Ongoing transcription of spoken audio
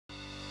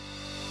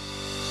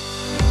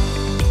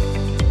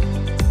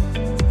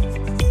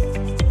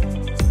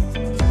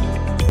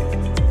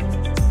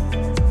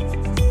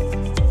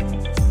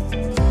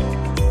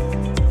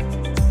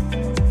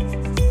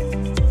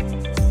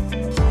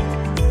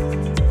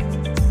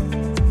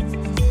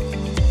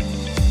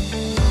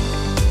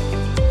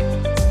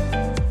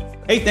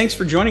Hey, thanks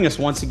for joining us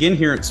once again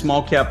here at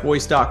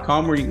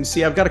smallcapvoice.com, where you can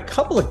see I've got a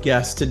couple of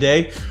guests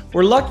today.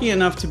 We're lucky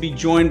enough to be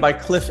joined by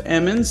Cliff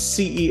Emmons,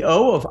 CEO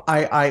of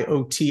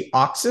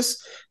IIOT-Oxys,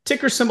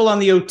 ticker symbol on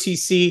the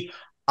OTC,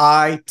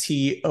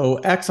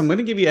 ITOX. I'm going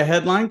to give you a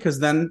headline because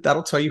then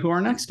that'll tell you who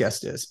our next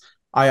guest is.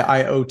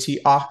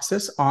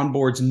 IIOT-Oxys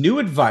onboards new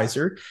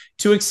advisor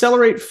to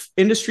accelerate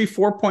Industry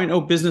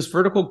 4.0 business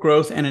vertical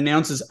growth and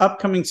announces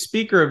upcoming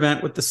speaker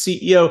event with the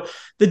CEO.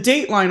 The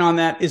date line on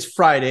that is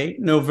Friday,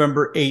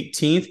 November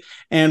 18th.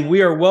 And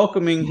we are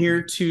welcoming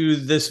here to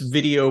this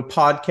video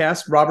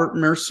podcast, Robert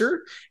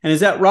Mercier. And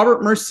is that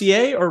Robert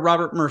Mercier or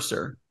Robert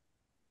Mercer?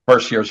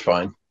 Mercier's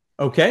fine.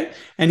 Okay.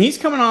 And he's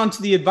coming on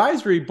to the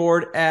advisory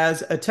board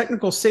as a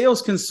technical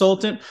sales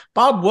consultant.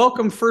 Bob,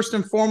 welcome first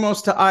and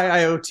foremost to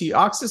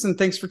IIOT-Oxys, and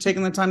thanks for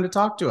taking the time to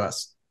talk to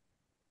us.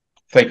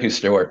 Thank you,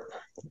 Stuart.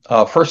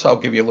 First, I'll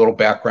give you a little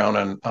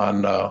background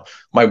on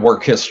my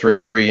work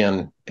history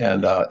and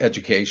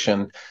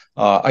education.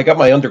 I got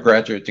my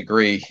undergraduate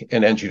degree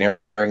in engineering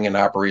and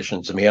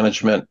operations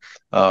management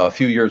a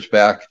few years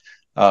back.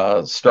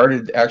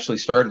 Started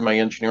my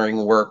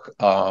engineering work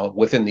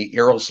within the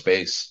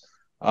aerospace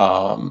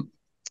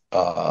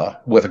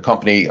with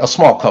a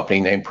small company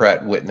named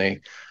Pratt &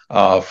 Whitney.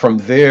 From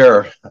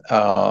there,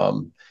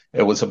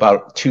 it was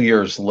about 2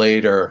 years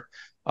later,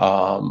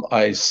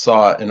 I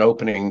saw an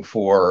opening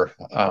for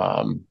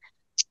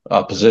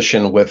a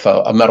position with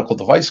a medical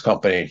device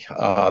company.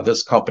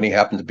 This company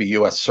happened to be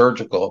U.S.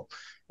 Surgical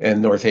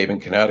in North Haven,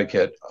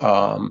 Connecticut.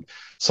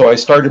 So I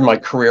started my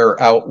career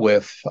out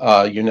with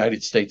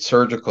United States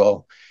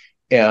Surgical,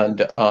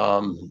 and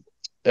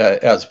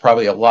as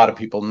probably a lot of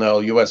people know,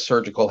 U.S.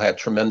 Surgical had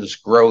tremendous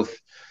growth,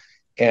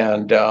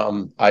 and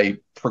I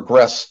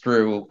progressed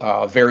through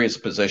various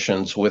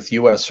positions with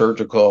U.S.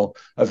 Surgical.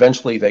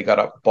 Eventually, they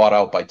got bought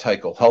out by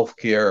Tyco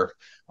Healthcare,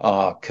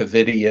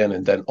 Covidien,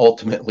 and then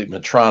ultimately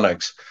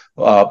Medtronic.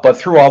 But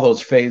through all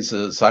those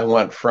phases, I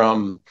went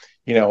from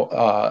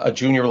a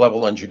junior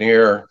level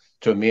engineer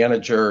to a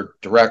manager,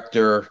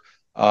 director.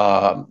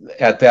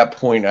 At that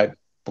point, I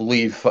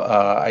believe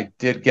I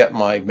did get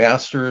my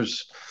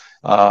master's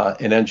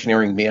in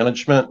engineering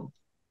management,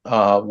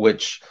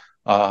 which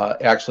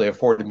actually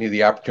afforded me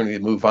the opportunity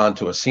to move on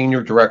to a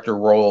senior director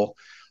role.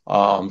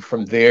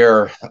 From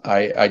there,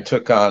 I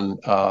took on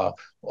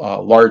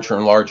larger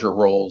and larger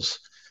roles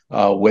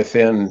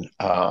within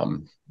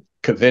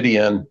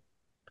Covidien,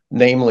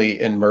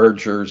 namely in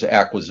mergers,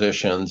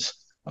 acquisitions,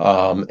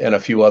 and a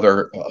few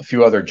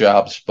other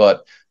jobs.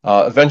 But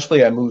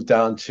eventually, I moved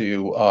on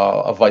to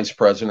a vice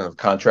president of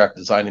contract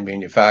design and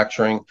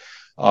manufacturing.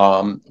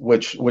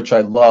 Which I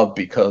love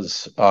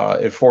because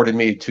it afforded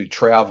me to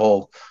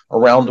travel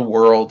around the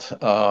world.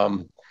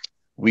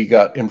 We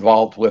got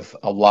involved with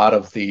a lot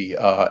of the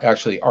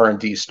actually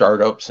R&D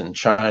startups in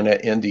China,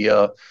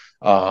 India,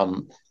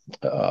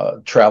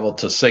 traveled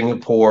to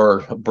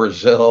Singapore,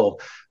 Brazil,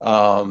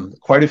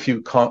 quite a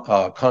few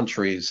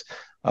countries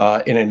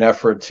in an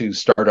effort to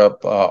start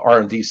up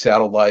R&D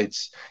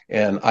satellites.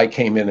 And I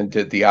came in and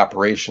did the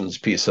operations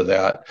piece of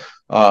that.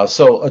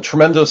 So a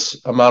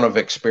tremendous amount of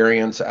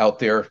experience out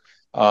there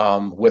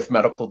with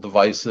medical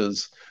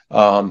devices.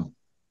 And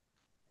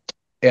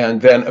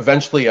then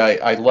eventually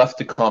I left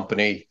the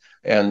company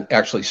and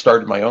actually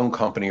started my own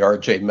company,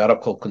 RJ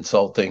Medical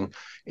Consulting.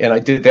 And I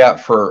did that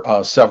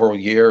for several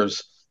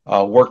years,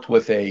 worked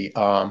with a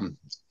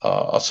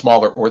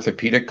smaller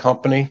orthopedic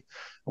company,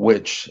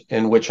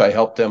 in which I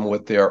helped them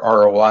with their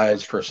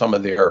ROIs for some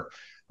of their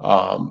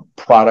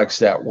products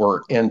that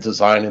were in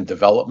design and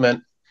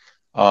development.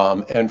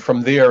 And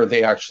from there,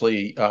 they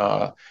actually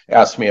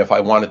asked me if I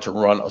wanted to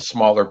run a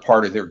smaller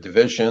part of their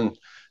division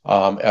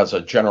as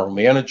a general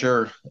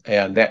manager,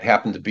 and that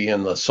happened to be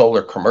in the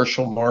solar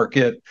commercial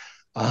market.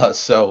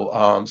 So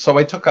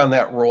I took on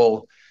that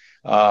role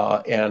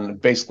and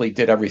basically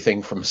did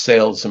everything from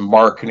sales and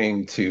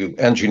marketing to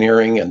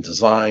engineering and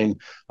design.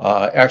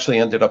 Actually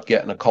ended up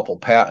getting a couple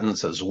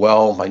patents as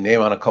well, my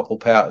name on a couple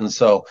patents.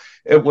 So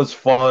it was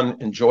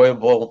fun,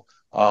 enjoyable.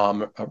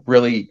 A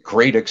really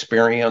great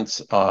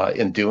experience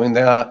in doing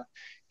that,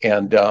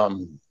 and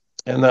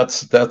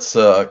that's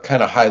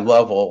kind of high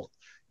level,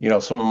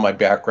 some of my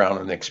background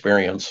and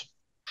experience.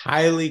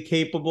 Highly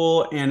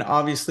capable and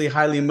obviously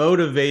highly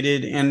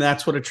motivated, and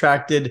that's what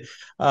attracted,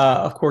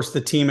 of course,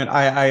 the team at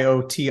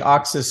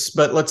IIOT-Oxys.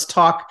 But let's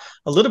talk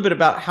a little bit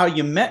about how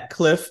you met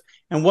Cliff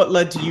and what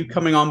led to you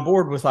coming on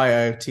board with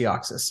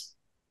IIOT-Oxys.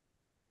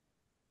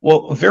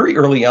 Well, very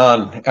early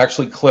on,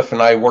 actually, Cliff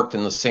and I worked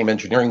in the same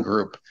engineering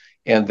group.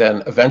 And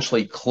then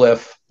eventually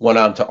Cliff went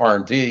on to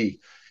R&D,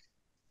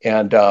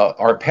 and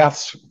our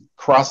paths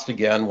crossed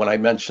again when I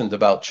mentioned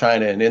about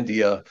China and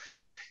India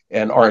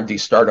and R&D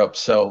startups.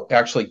 So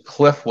actually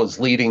Cliff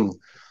was leading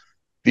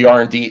the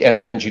R&D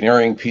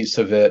engineering piece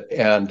of it.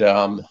 And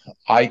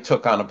I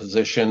took on a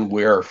position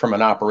where, from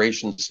an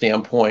operations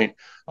standpoint,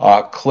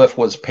 Cliff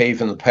was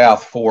paving the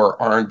path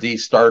for R&D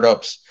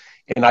startups,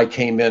 and I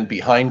came in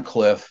behind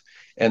Cliff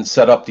and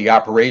set up the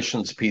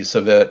operations piece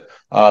of it,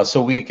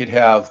 so we could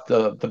have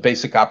the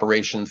basic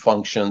operation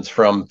functions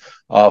from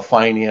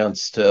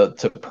finance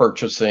to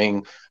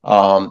purchasing,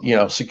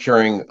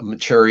 securing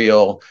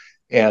material.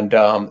 And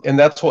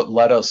that's what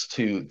led us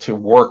to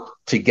work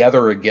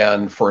together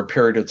again for a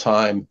period of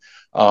time,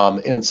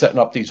 in setting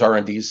up these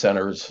R&D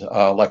centers,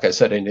 like I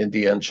said, in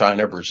India and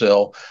China,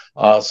 Brazil.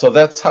 So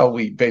that's how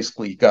we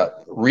basically got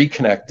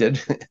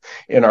reconnected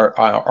in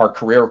our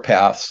career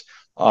paths.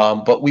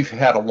 But we've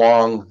had a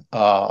long,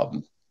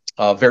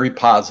 very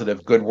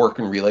positive, good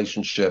working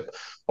relationship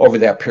over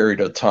that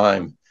period of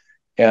time.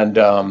 And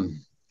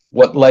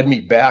what led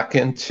me back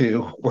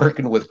into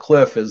working with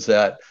Cliff is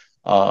that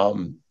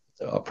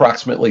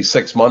approximately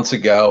 6 months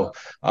ago,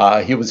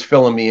 he was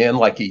filling me in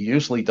like he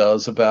usually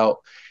does about,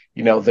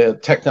 the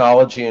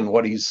technology and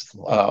what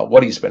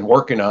he's been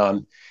working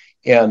on.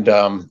 And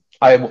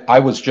I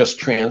was just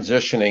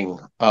transitioning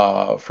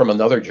from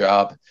another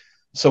job.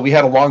 So we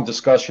had a long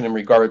discussion in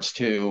regards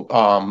to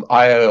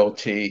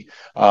IIoT,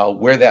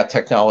 where that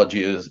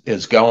technology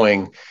is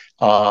going.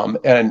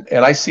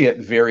 And I see it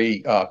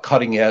very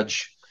cutting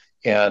edge,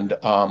 and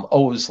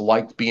always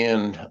liked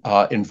being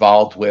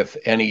involved with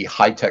any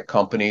high-tech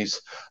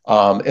companies.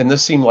 And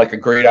this seemed like a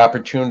great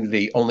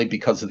opportunity only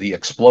because of the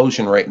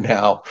explosion right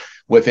now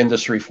with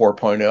Industry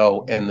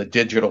 4.0 and the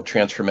digital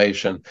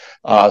transformation.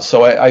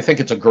 So I think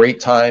it's a great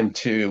time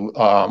to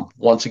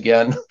once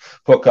again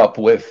hook up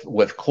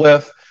with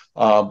Cliff,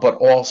 but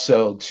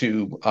also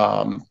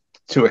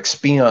to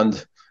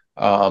expand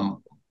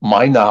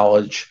my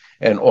knowledge,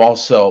 and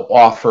also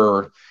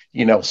offer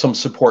some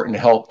support and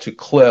help to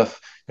Cliff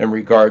in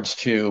regards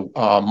to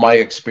my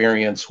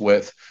experience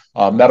with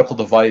medical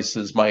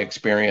devices, my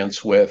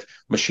experience with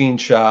machine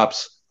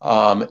shops,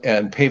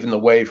 and paving the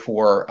way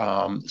for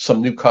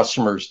some new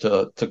customers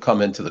to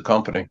come into the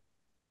company.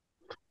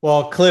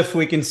 Well, Cliff,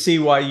 we can see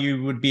why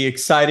you would be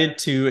excited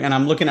to, and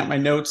I'm looking at my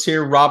notes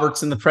here.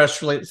 Robert's in the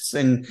press release,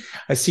 and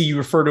I see you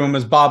refer to him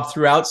as Bob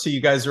throughout. So you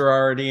guys are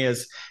already,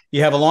 as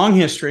you have a long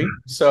history,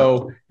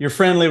 so you're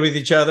friendly with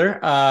each other.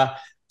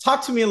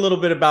 Talk to me a little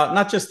bit about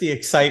not just the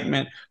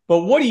excitement,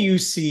 but what do you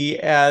see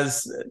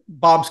as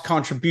Bob's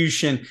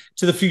contribution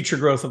to the future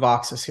growth of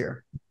Oxys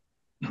here?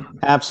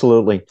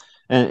 Absolutely.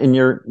 And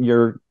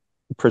you're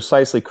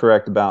precisely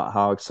correct about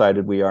how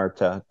excited we are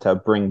to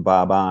bring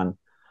Bob on.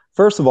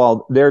 First of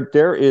all,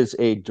 there is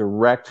a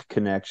direct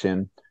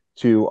connection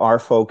to our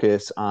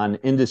focus on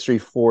Industry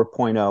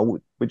 4.0,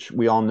 which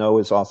we all know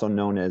is also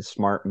known as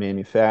smart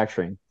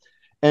manufacturing.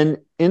 And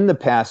in the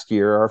past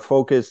year, our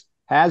focus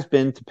has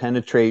been to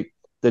penetrate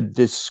the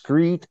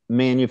discrete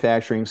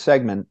manufacturing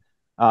segment,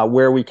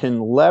 where we can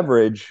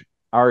leverage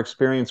our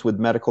experience with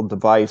medical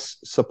device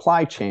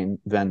supply chain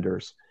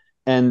vendors.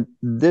 And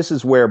this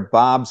is where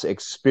Bob's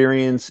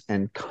experience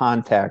and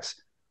contacts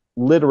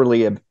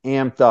literally have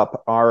amped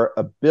up our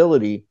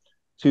ability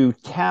to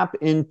tap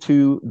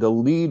into the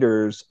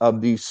leaders of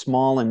these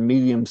small and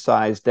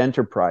medium-sized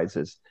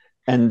enterprises.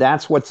 And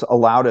that's what's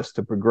allowed us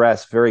to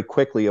progress very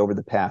quickly over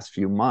the past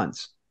few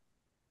months.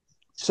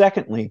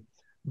 Secondly,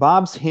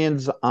 Bob's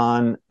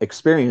hands-on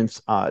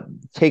experience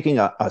taking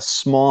a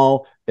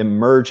small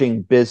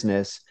emerging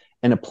business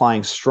and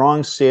applying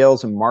strong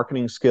sales and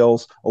marketing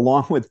skills,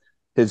 along with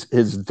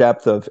his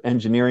depth of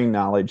engineering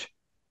knowledge,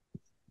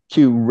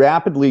 to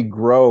rapidly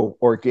grow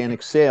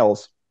organic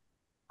sales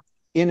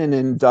in an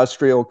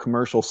industrial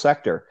commercial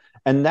sector.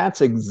 And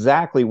that's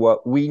exactly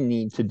what we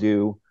need to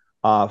do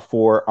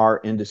for our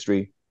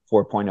Industry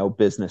 4.0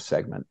 business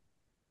segment.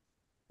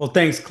 Well,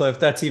 thanks, Cliff.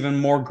 That's even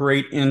more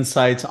great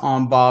insights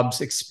on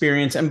Bob's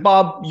experience. And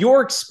Bob,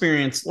 your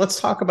experience, let's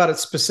talk about it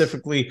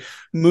specifically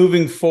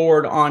moving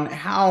forward on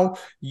how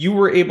you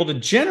were able to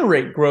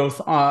generate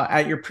growth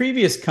at your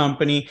previous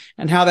company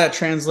and how that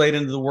translates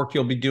into the work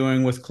you'll be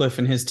doing with Cliff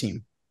and his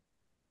team.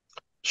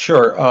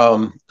 Sure.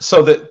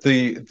 So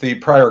the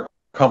prior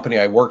company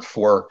I worked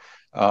for,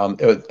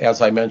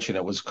 as I mentioned,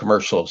 it was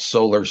commercial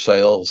solar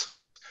sales.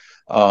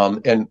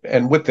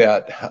 And with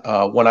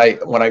that, when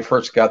I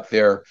first got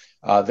there,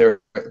 there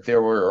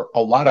were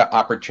a lot of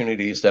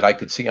opportunities that I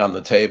could see on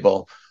the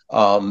table.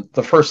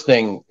 The first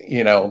thing,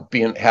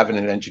 having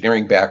an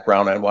engineering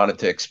background, I wanted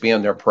to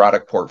expand their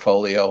product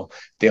portfolio.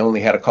 They only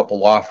had a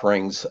couple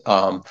offerings,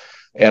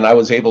 and I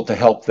was able to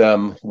help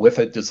them with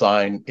a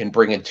design in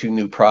bringing 2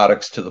 new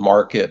products to the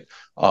market,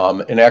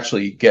 and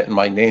actually getting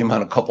my name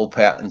on a couple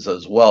patents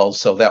as well.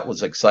 So that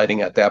was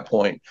exciting at that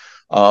point.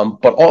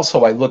 But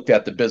also I looked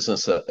at the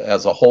business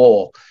as a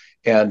whole,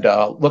 and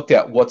looked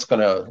at what's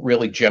going to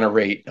really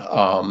generate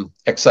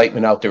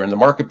excitement out there in the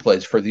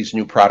marketplace for these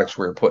new products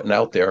we were putting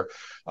out there.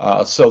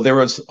 So there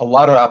was a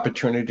lot of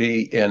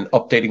opportunity in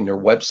updating their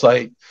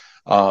website,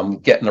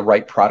 getting the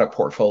right product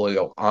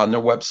portfolio on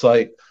their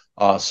website.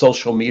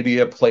 Social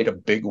media played a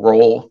big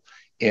role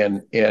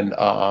in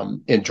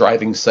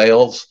driving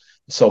sales.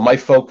 So my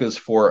focus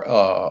for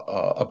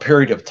a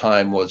period of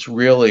time was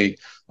really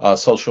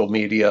social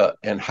media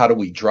and how do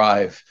we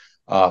drive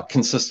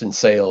consistent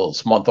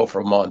sales month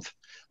over month.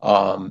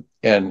 And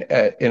in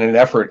an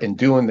effort in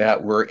doing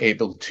that, we're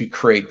able to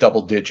create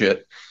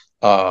double-digit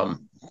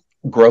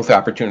growth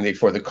opportunity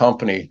for the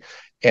company,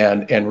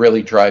 and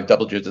really drive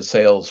double-digit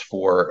sales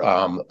for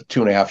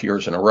 2.5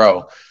 years in a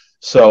row.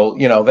 So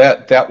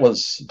that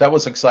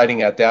was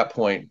exciting at that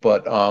point,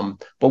 but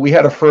we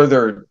had to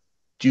further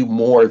do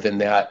more than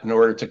that in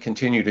order to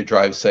continue to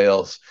drive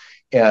sales.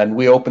 And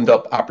we opened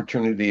up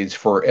opportunities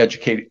for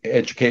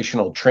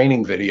educational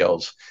training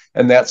videos,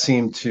 and that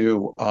seemed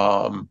to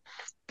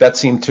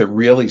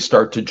really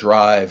start to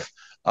drive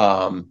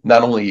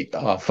not only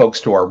folks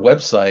to our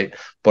website,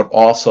 but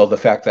also the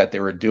fact that they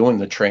were doing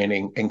the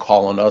training and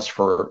calling us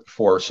for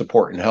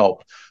support and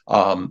help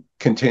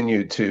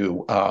continued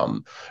to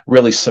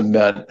really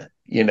cement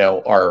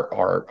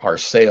our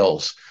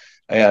sales.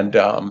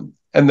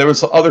 And there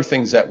was other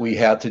things that we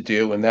had to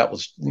do, and that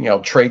was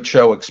trade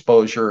show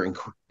exposure,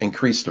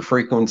 increase the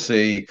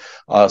frequency,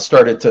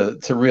 started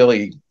to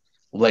really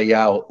lay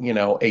out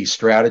a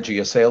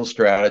sales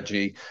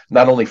strategy,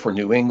 not only for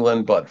New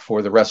England but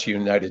for the rest of the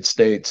United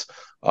States,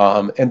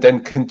 and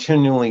then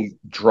continually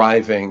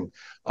driving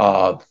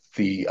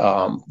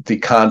the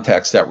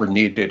contacts that were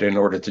needed in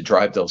order to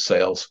drive those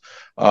sales.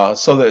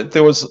 So that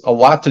there was a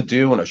lot to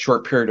do in a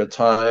short period of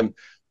time,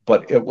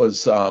 but it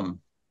was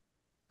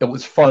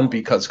fun,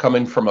 because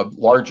coming from a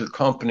larger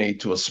company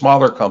to a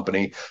smaller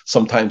company,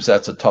 sometimes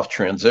that's a tough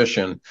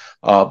transition.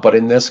 But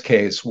in this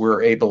case,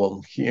 we're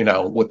able,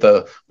 with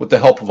the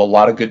help of a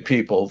lot of good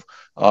people,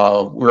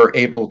 we're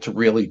able to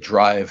really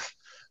drive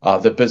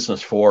the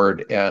business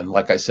forward, and,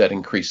 like I said,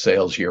 increase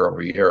sales year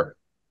over year.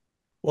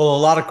 Well,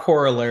 a lot of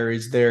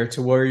corollaries there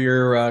to where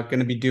you're going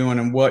to be doing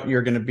and what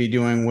you're going to be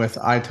doing with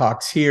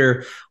ITOX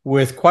here,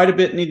 with quite a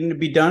bit needing to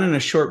be done in a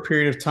short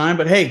period of time.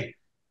 But hey,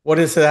 what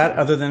is that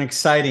other than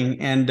exciting?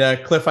 And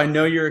Cliff, I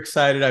know you're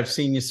excited. I've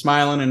seen you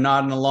smiling and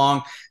nodding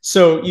along.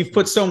 So you've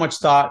put so much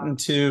thought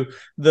into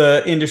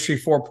the Industry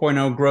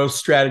 4.0 growth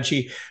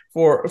strategy.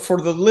 For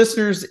the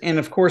listeners, and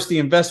of course the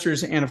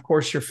investors, and of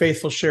course your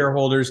faithful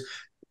shareholders,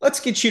 let's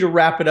get you to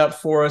wrap it up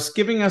for us,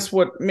 giving us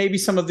what maybe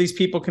some of these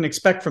people can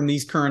expect from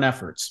these current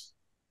efforts.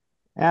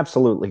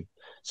 Absolutely.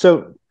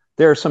 So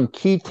there are some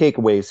key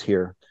takeaways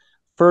here.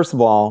 First of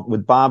all,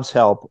 with Bob's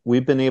help,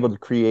 we've been able to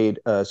create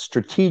a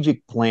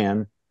strategic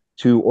plan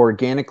to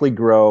organically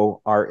grow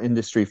our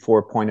Industry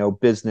 4.0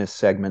 business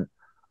segment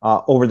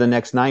over the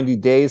next 90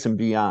 days and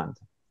beyond.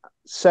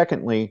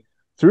 Secondly,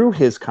 through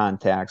his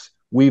contacts,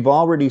 we've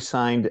already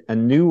signed a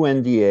new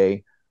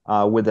NDA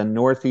with a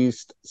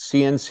Northeast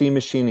CNC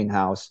machining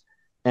house,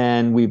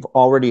 and we've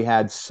already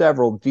had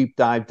several deep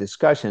dive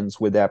discussions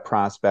with that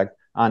prospect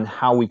on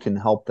how we can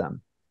help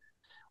them.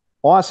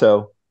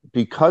 Also,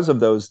 because of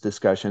those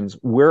discussions,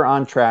 we're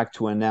on track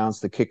to announce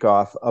the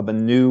kickoff of a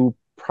new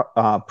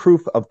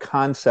proof of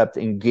concept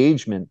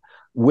engagement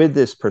with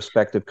this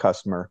prospective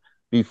customer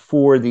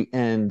before the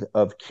end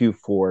of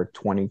Q4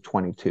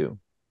 2022.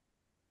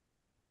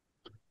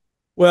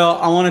 Well,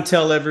 I want to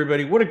tell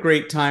everybody what a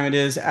great time it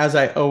is, as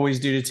I always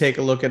do, to take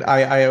a look at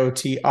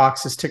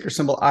IIOT-Oxys, ticker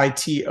symbol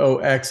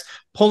ITOX,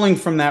 pulling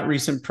from that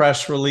recent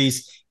press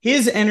release.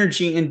 His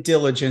energy and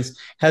diligence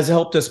has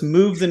helped us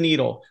move the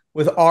needle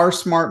with our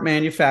smart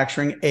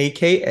manufacturing,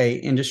 aka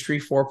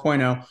Industry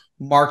 4.0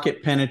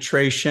 market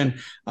penetration.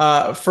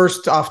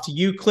 First off to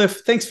you,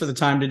 Cliff. Thanks for the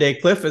time today,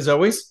 Cliff, as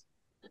always.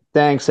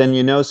 Thanks. And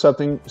you know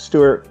something,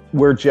 Stuart,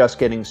 we're just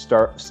getting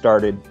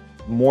started.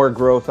 More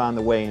growth on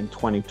the way in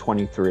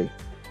 2023.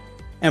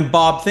 And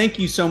Bob, thank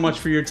you so much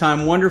for your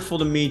time. Wonderful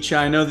to meet you.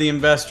 I know the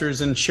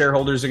investors and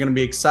shareholders are going to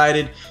be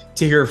excited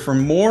to hear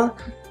from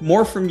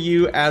more from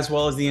you, as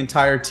well as the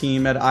entire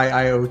team at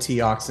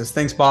IIOT-Oxys.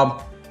 Thanks,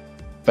 Bob.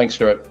 Thanks,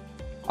 Stuart.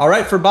 All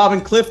right, for Bob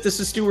and Cliff, this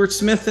is Stuart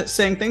Smith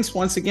saying thanks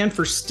once again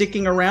for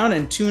sticking around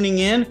and tuning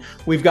in.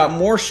 We've got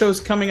more shows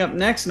coming up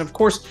next. And of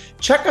course,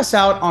 check us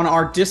out on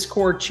our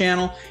Discord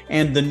channel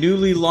and the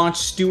newly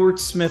launched Stuart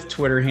Smith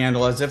Twitter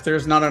handle. As if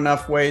there's not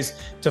enough ways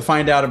to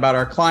find out about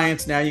our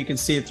clients, now you can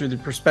see it through the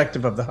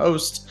perspective of the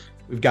host.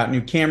 We've got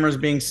new cameras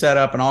being set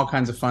up and all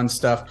kinds of fun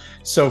stuff.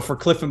 So for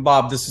Cliff and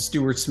Bob, this is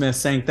Stuart Smith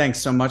saying thanks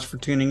so much for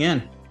tuning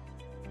in.